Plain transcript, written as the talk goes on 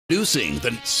Introducing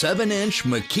the 7-inch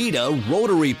Makita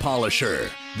rotary polisher.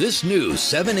 This new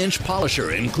 7-inch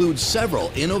polisher includes several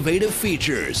innovative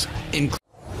features,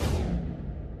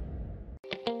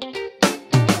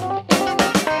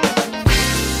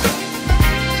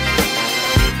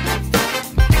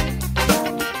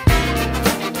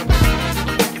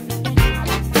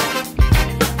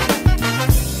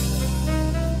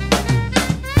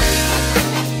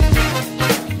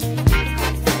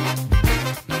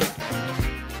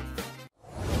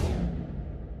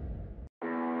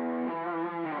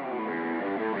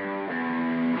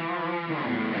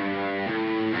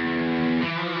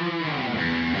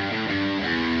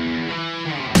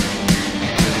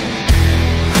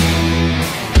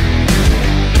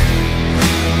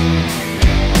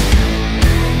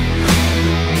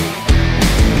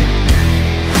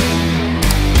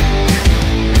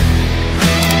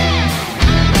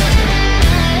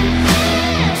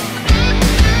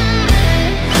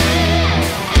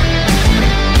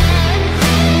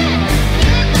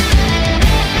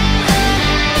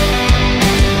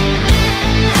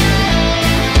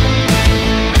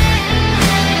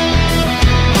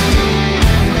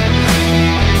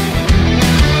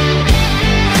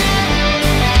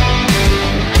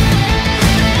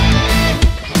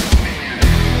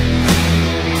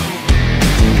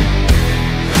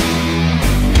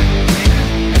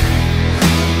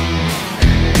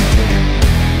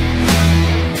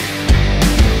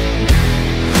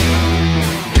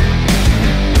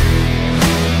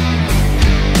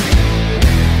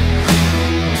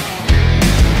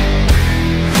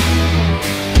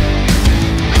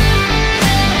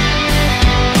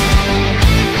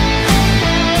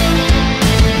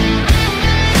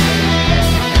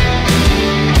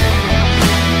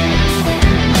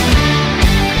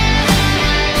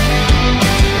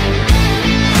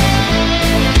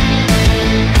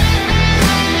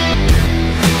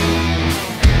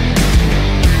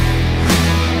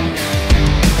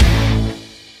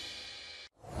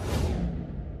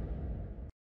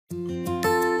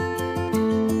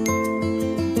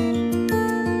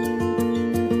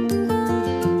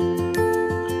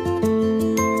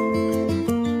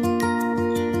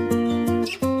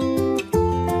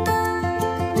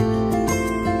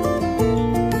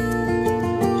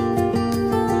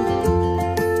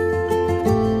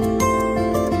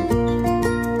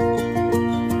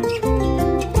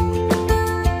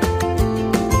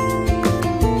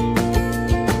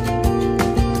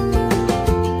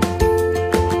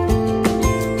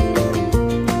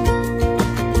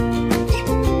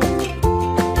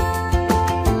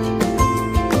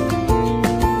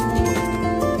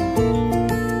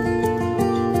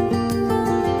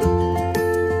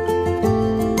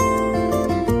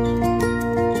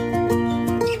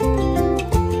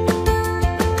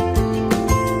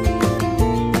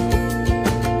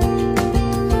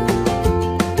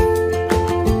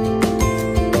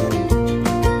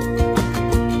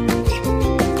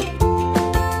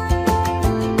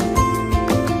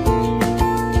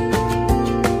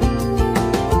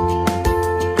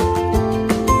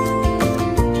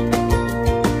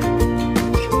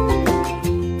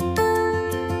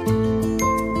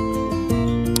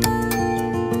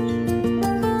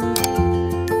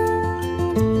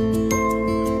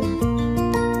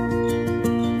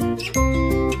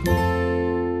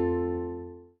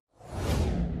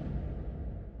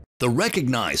 the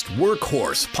recognized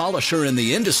workhorse polisher in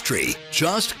the industry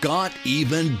just got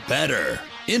even better.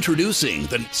 Introducing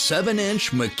the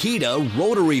 7-inch Makita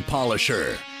rotary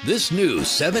polisher. This new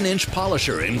 7-inch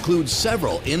polisher includes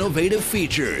several innovative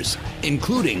features,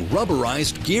 including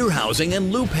rubberized gear housing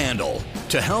and loop handle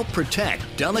to help protect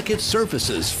delicate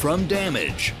surfaces from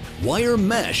damage, wire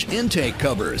mesh intake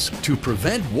covers to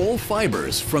prevent wool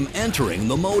fibers from entering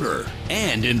the motor,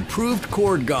 and improved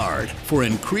cord guard for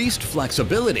increased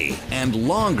flexibility and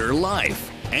longer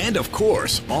life. And of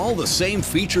course, all the same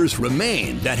features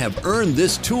remain that have earned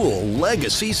this tool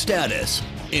legacy status,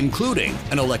 including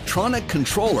an electronic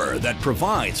controller that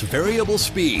provides variable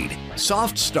speed,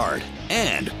 soft start,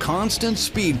 and constant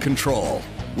speed control.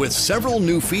 With several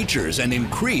new features and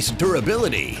increased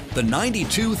durability, the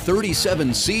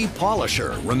 9237C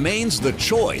polisher remains the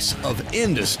choice of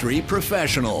industry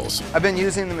professionals. I've been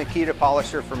using the Makita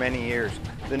polisher for many years.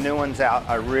 The new one's out.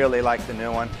 I really like the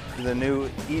new one. The new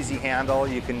easy handle,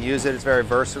 you can use it, it's very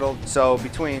versatile. So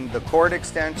between the cord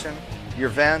extension, your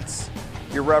vents,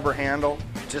 your rubber handle,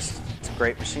 it's a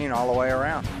great machine all the way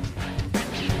around.